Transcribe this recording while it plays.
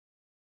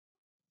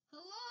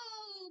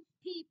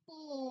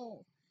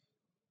people,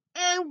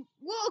 and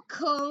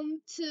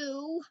welcome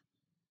to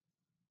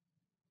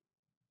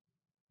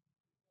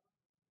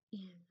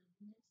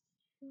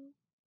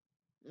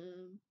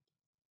um,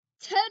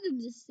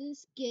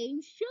 Tennis's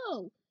game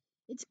show.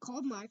 It's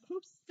called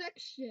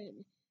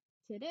MicroSection.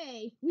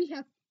 Today we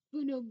have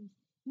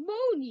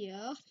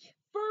pneumonia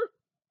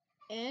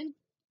and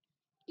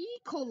E.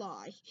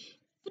 coli.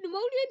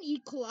 Pneumonia and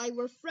E. coli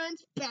were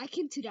friends back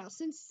in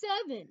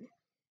 2007.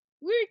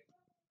 We're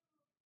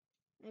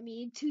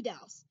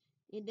 2000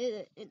 in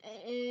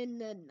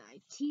the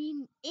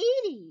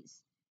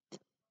 1980s.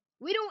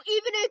 We don't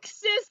even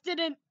existed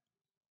in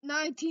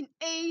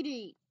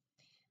 1980.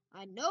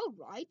 I know,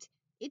 right?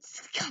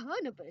 It's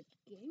kind of a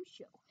game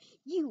show.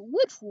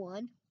 Which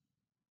one?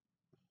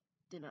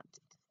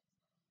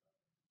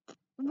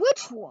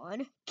 Which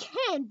one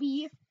can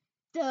be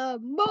the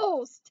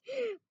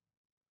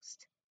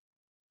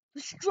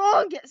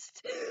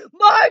strongest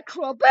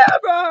microbe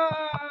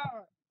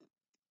ever?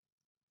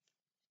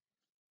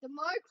 The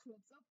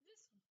microbes of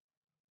this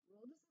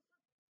world is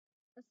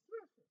a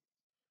surface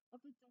of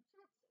its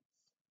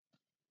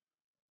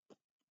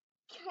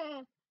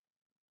surface.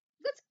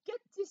 Let's get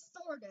this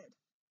started.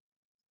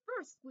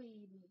 First,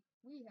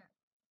 we have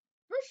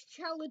first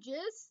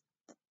challenges.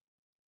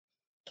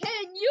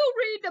 Can you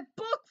read the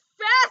book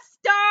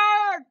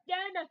faster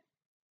than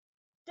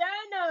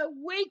a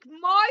weak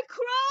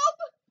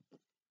microbe?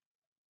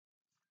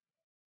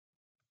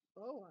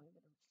 Oh, I'm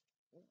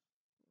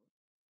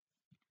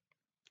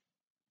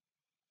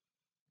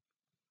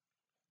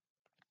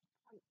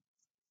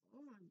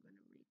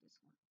gonna read this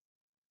one.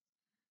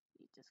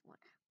 Read this one.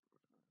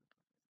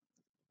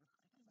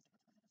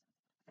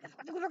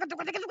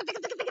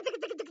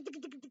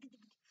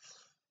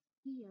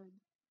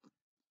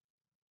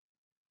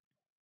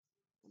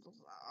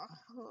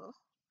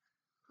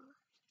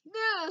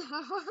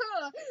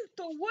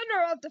 The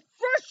winner of the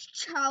first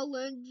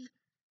challenge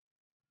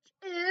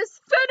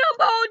is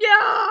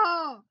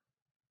pneumonia.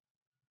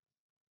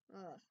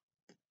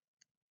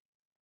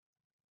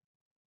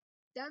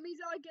 That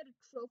means I get a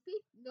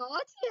trophy?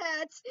 Not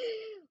yet.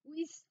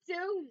 We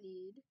still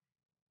need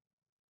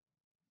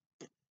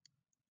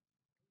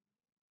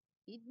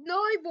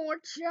 9 more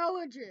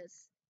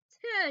challenges.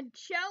 10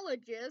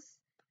 challenges.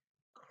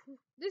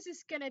 This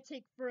is gonna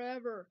take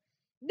forever.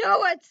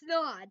 No, it's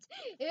not.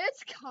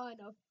 It's kind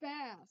of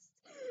fast,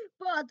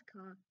 but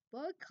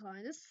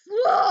kind of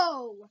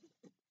slow.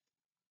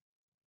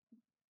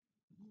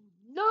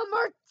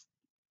 Number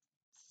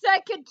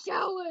second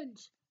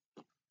challenge.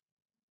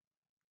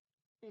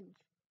 And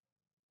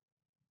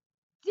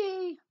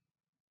D.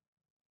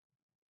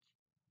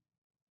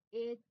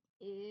 It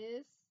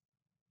is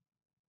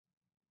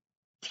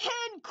 10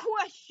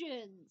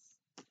 questions.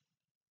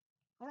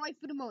 All right,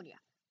 for pneumonia.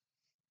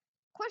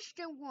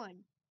 Question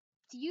 1.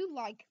 Do you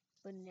like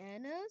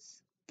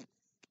bananas?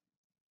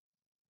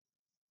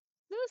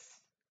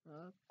 This?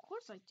 Of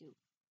course I do.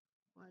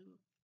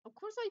 Of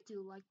course I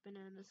do like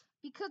bananas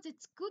because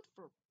it's good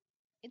for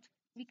it's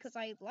because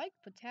I like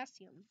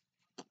potassium.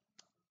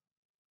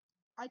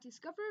 I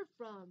discovered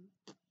from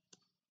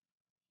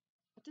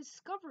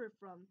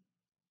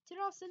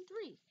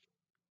 2003.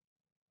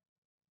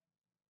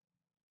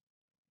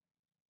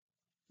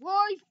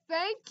 Why,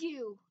 thank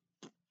you.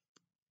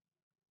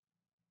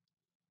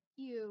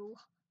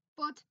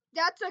 But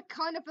that's a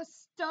kind of a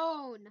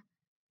stone.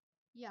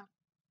 Yeah.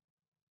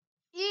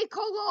 E.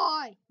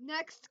 coli.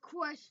 Next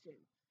question.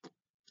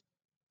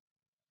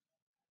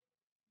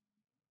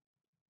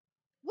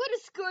 What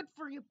is good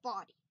for your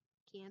body?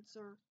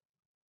 Cancer.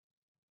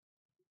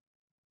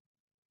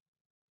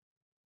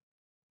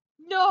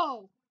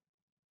 No.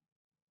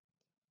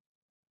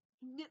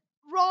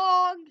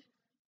 Wrong.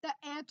 The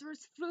answer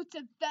is fruits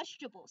and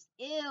vegetables.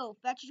 Ew,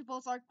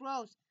 vegetables are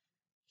gross.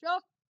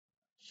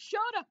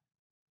 Shut up.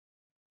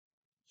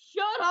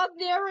 Shut up,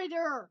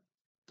 narrator.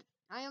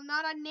 I am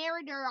not a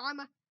narrator.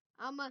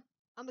 I'm a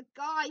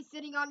guy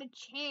sitting on a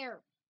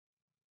chair.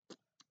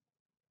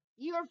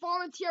 You're a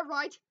volunteer,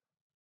 right?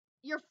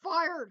 You're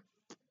fired.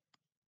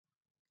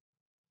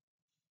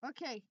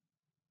 Okay.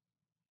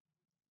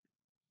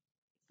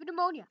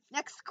 Pneumonia.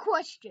 Next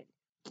question.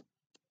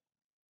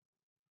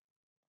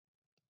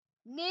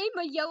 Name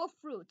a yellow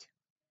fruit.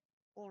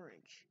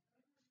 Orange.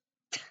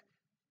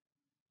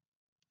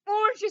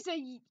 Orange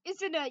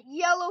isn't a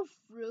yellow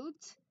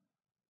fruit.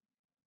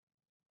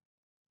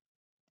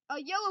 A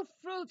yellow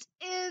fruit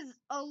is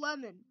a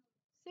lemon.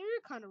 So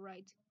you're kind of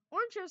right.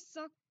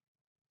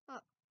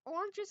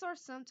 Oranges are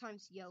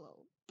sometimes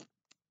yellow.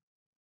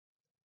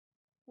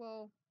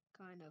 Well,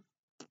 kind of.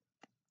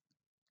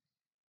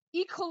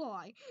 E.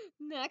 coli.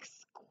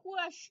 Next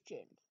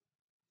question.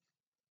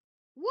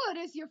 What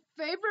is your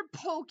favorite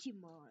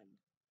Pokemon?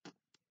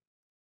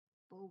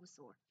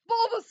 Bulbasaur.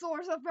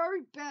 Bulbasaur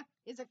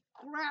is a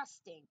grass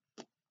thing.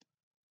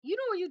 You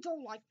know you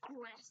don't like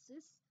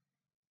grasses.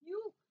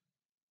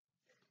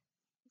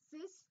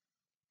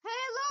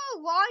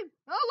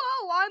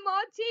 Hello, I'm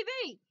on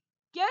TV.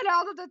 Get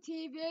out of the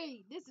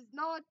TV. This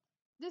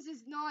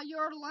is not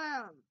your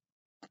land.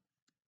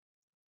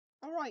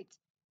 Alright.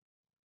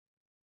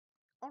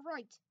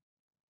 Alright.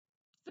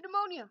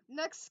 Pneumonia.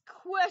 Next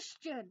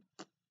question.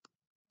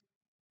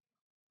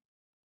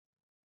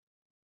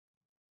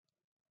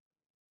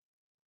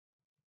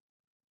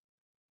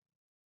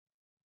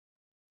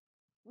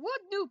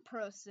 What new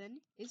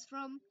person is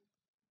from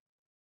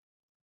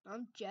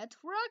Jet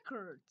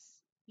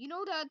Records? You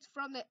know that's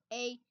from the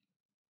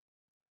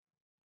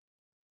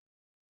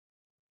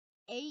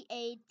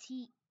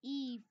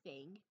AATE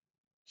thing.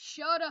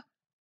 Shut up,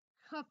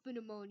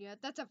 pneumonia.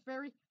 That's a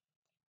very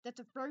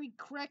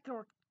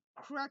cracker.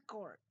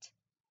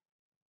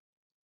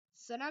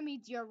 So that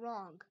means you're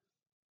wrong.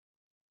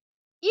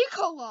 E.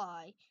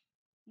 coli.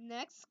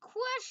 Next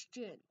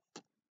question.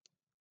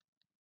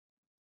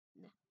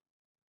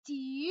 Do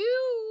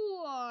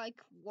you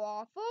like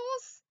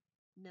waffles?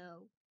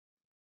 No.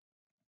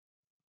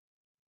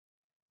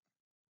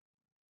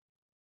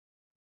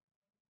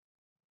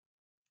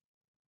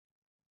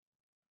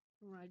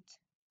 Right.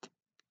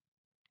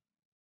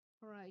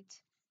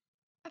 Right.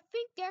 I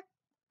think that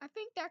I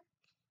think that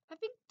I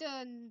think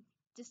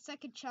the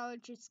second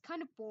challenge is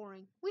kind of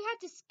boring. We had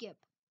to skip.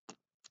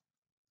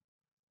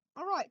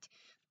 All right.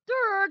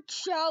 Third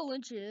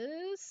challenge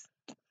is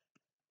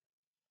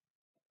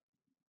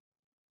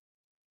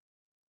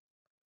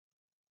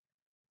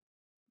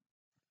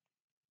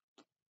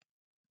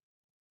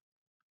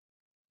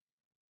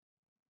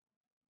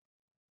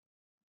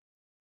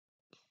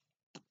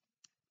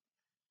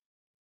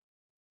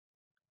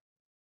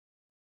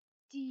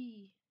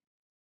D.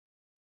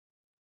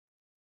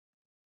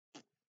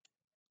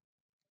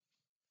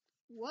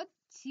 What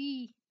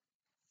T?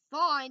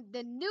 Find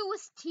the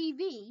newest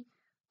TV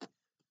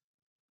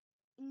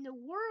in the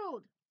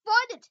world.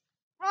 Find it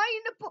right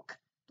in the book.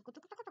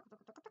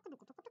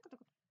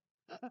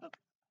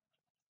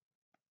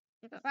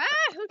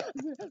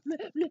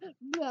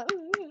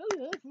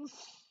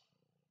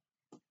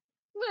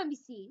 Let me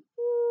see.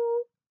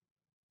 Ooh,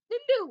 the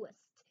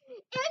newest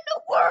in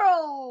the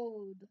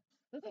world.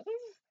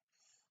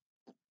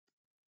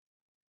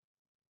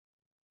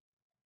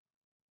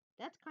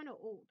 That's kind of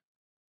old.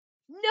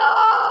 No!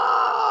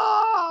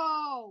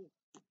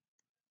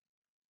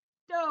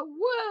 The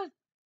what?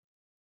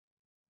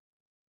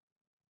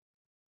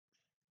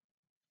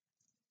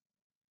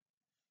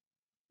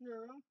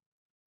 No.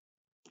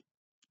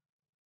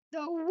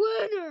 The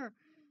winner.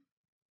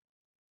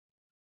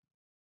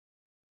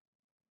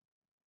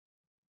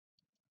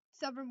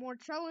 7 more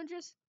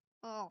challenges.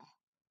 Oh,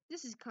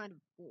 this is kind of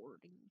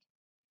boring.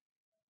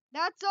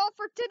 That's all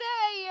for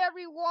today,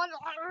 everyone.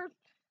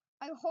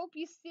 I hope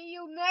you see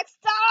you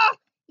next time.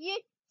 Yeah.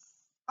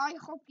 I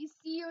hope you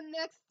see you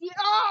next year.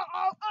 Oh,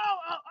 oh, oh,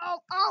 oh, oh,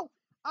 oh,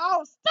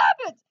 oh, stop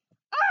it!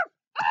 Oh,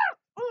 oh,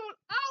 oh,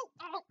 oh,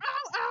 oh, oh,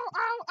 oh,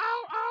 oh,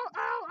 oh,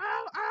 oh,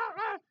 oh,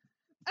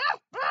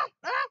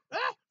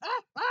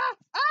 oh,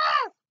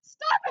 oh,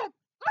 stop it!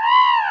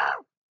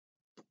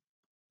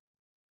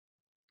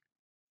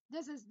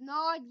 This is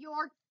not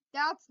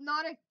that's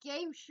not a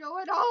game show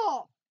at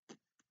all.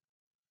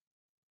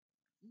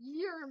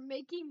 You're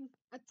making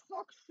a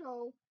talk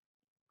show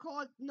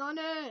called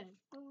Nane.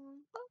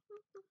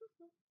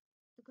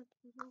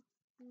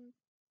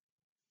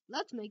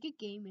 Let's make a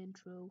game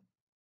intro,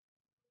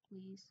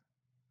 please.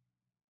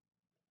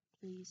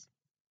 Please.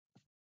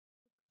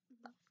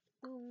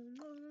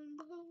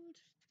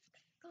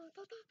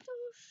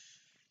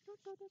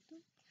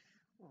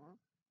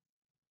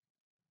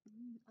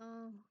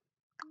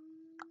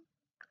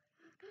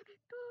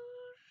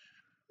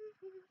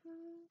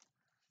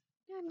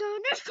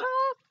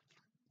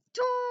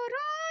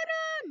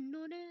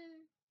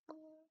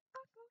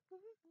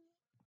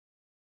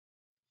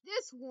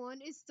 This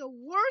one is the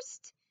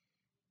worst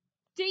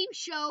theme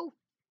show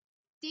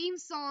theme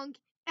song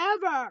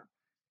ever.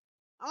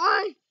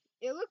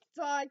 It looks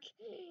like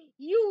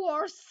you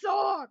are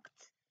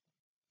sucked.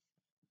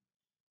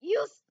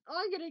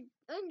 I'm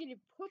gonna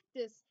put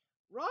this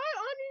right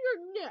under your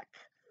neck.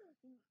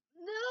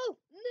 No,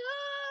 no,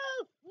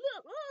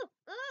 no,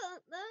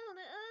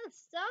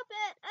 stop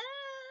it.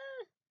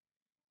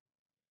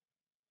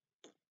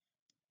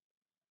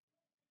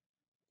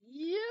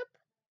 Yep,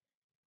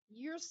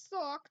 you're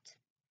sucked.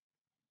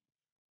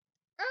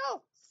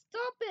 Oh,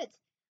 stop it.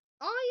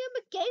 I am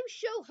a game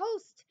show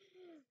host.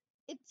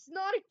 It's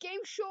not a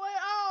game show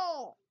at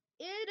all.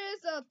 It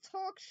is a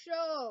talk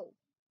show.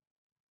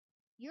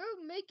 You're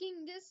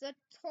making this a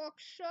talk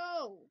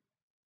show.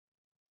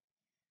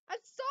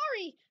 I'm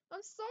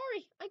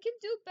sorry. I can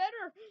do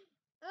better.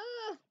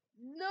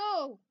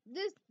 No.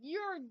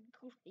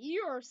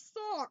 You're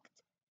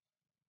socked.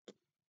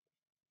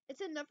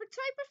 It's another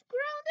type of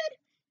grounded?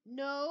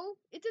 No,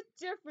 it's a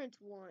different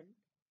one.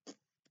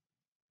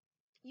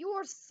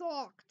 You're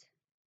socked.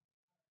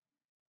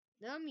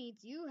 That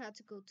means you had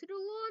to go to the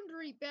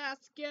laundry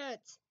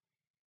basket.